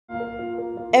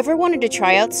Ever wanted to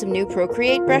try out some new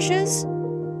Procreate brushes?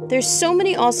 There's so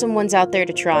many awesome ones out there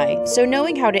to try, so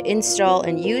knowing how to install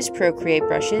and use Procreate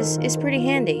brushes is pretty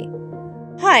handy.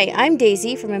 Hi, I'm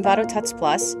Daisy from Envato Tuts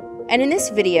Plus, and in this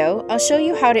video, I'll show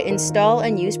you how to install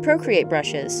and use Procreate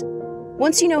brushes.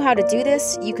 Once you know how to do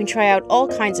this, you can try out all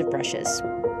kinds of brushes.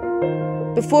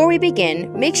 Before we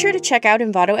begin, make sure to check out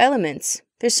Envato Elements.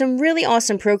 There's some really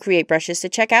awesome Procreate brushes to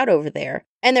check out over there,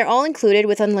 and they're all included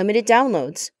with unlimited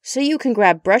downloads, so you can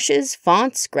grab brushes,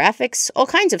 fonts, graphics, all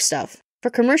kinds of stuff, for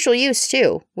commercial use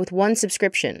too, with one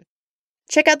subscription.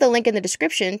 Check out the link in the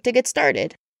description to get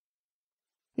started.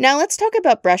 Now let's talk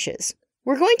about brushes.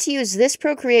 We're going to use this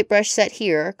Procreate brush set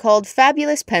here called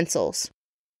Fabulous Pencils.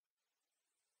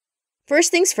 First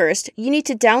things first, you need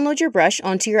to download your brush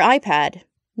onto your iPad.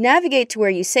 Navigate to where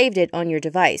you saved it on your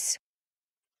device.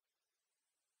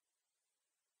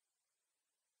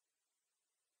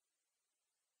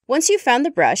 Once you've found the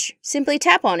brush, simply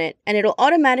tap on it and it'll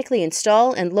automatically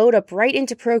install and load up right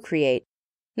into Procreate.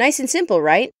 Nice and simple,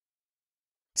 right?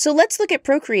 So let's look at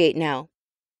Procreate now.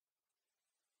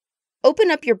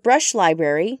 Open up your brush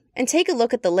library and take a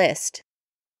look at the list.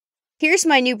 Here's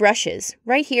my new brushes,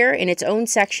 right here in its own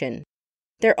section.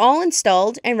 They're all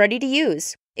installed and ready to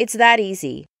use. It's that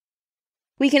easy.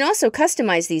 We can also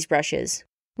customize these brushes.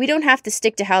 We don't have to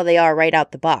stick to how they are right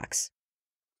out the box.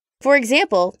 For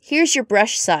example, here's your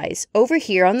brush size over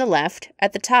here on the left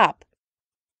at the top.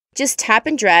 Just tap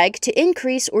and drag to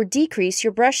increase or decrease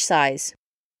your brush size.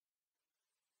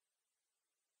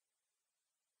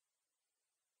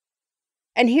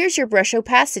 And here's your brush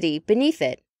opacity beneath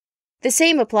it. The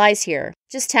same applies here.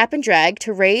 Just tap and drag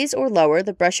to raise or lower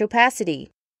the brush opacity.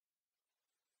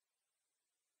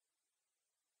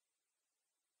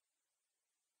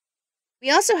 We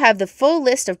also have the full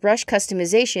list of brush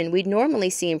customization we'd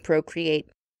normally see in Procreate.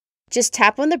 Just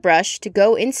tap on the brush to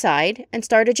go inside and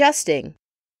start adjusting.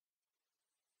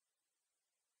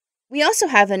 We also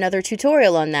have another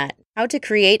tutorial on that, how to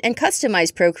create and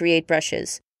customize Procreate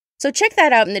brushes. So check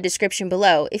that out in the description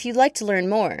below if you'd like to learn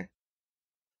more.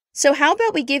 So how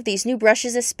about we give these new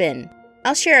brushes a spin?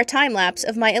 I'll share a time lapse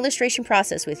of my illustration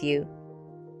process with you.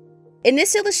 In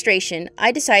this illustration,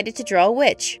 I decided to draw a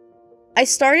witch. I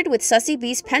started with Sussy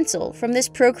Bee's pencil from this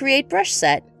Procreate brush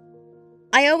set.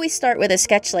 I always start with a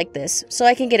sketch like this so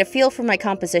I can get a feel for my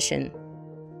composition.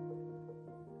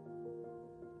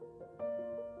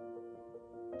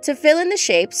 To fill in the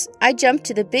shapes, I jumped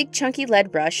to the big chunky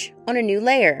lead brush on a new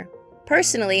layer.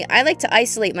 Personally, I like to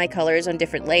isolate my colors on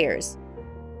different layers.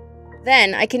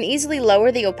 Then I can easily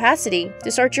lower the opacity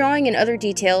to start drawing in other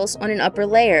details on an upper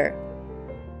layer.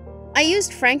 I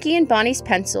used Frankie and Bonnie's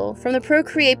pencil from the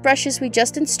Procreate brushes we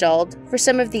just installed for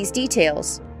some of these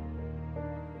details.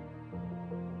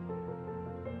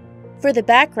 For the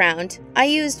background, I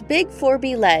used Big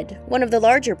 4B Lead, one of the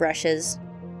larger brushes.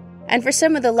 And for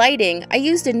some of the lighting, I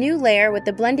used a new layer with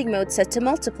the blending mode set to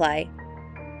multiply.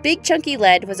 Big Chunky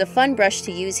Lead was a fun brush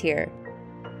to use here.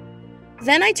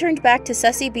 Then I turned back to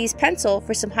Sussy Bee's pencil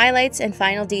for some highlights and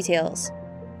final details.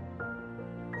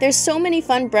 There's so many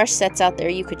fun brush sets out there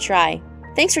you could try.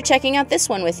 Thanks for checking out this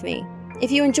one with me.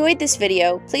 If you enjoyed this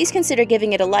video, please consider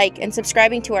giving it a like and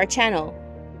subscribing to our channel.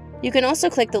 You can also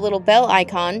click the little bell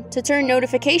icon to turn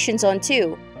notifications on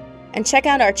too. And check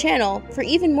out our channel for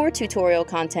even more tutorial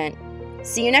content.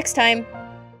 See you next time!